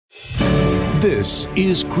This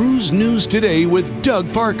is Cruise News Today with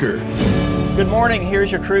Doug Parker. Good morning.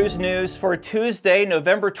 Here's your cruise news for Tuesday,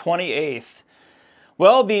 November 28th.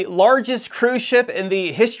 Well, the largest cruise ship in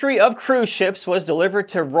the history of cruise ships was delivered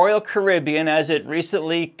to Royal Caribbean as it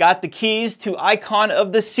recently got the keys to Icon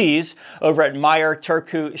of the Seas over at Meyer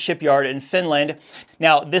Turku shipyard in Finland.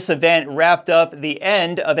 Now, this event wrapped up the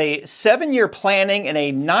end of a 7-year planning and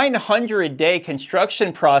a 900-day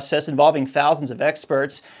construction process involving thousands of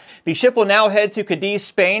experts. The ship will now head to Cadiz,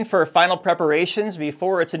 Spain for final preparations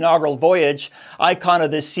before its inaugural voyage. Icon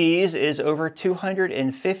of the Seas is over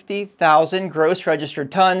 250,000 gross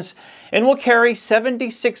registered tons and will carry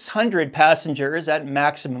 7,600 passengers at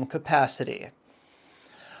maximum capacity.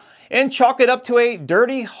 And chalk it up to a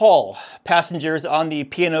dirty hull. Passengers on the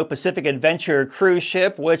P&O Pacific Adventure cruise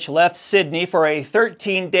ship, which left Sydney for a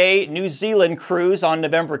 13-day New Zealand cruise on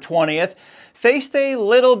November 20th, faced a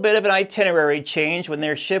little bit of an itinerary change when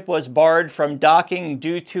their ship was barred from docking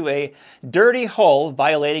due to a dirty hull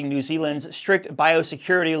violating New Zealand's strict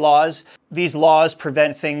biosecurity laws. These laws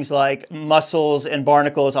prevent things like mussels and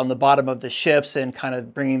barnacles on the bottom of the ships and kind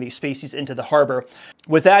of bringing these species into the harbor.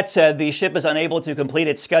 With that said, the ship is unable to complete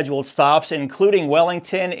its scheduled stops, including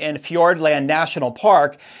Wellington and Fiordland National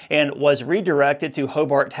Park, and was redirected to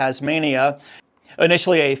Hobart, Tasmania.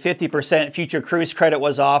 Initially, a 50% future cruise credit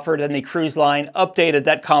was offered, and the cruise line updated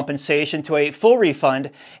that compensation to a full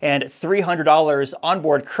refund and $300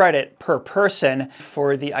 onboard credit per person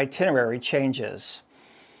for the itinerary changes.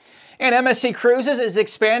 And MSC Cruises is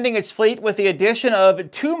expanding its fleet with the addition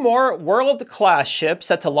of 2 more world-class ships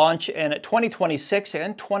set to launch in 2026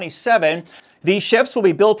 and 27. These ships will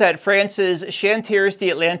be built at France's Chantiers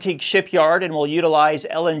d'Atlantique shipyard and will utilize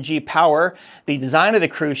LNG power. The design of the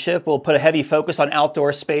cruise ship will put a heavy focus on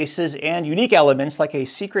outdoor spaces and unique elements like a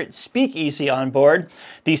secret speakeasy on board.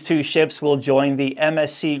 These 2 ships will join the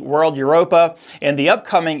MSC World Europa and the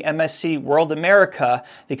upcoming MSC World America.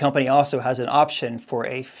 The company also has an option for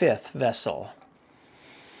a 5th vessel.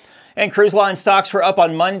 And cruise line stocks were up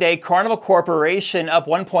on Monday. Carnival Corporation up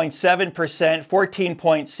 1.7%,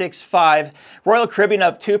 14.65. Royal Caribbean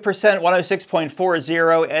up 2%,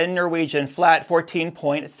 106.40. And Norwegian flat,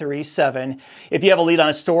 14.37. If you have a lead on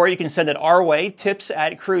a story, you can send it our way,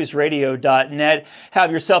 tips@cruiseradio.net. Have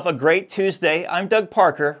yourself a great Tuesday. I'm Doug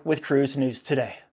Parker with Cruise News Today.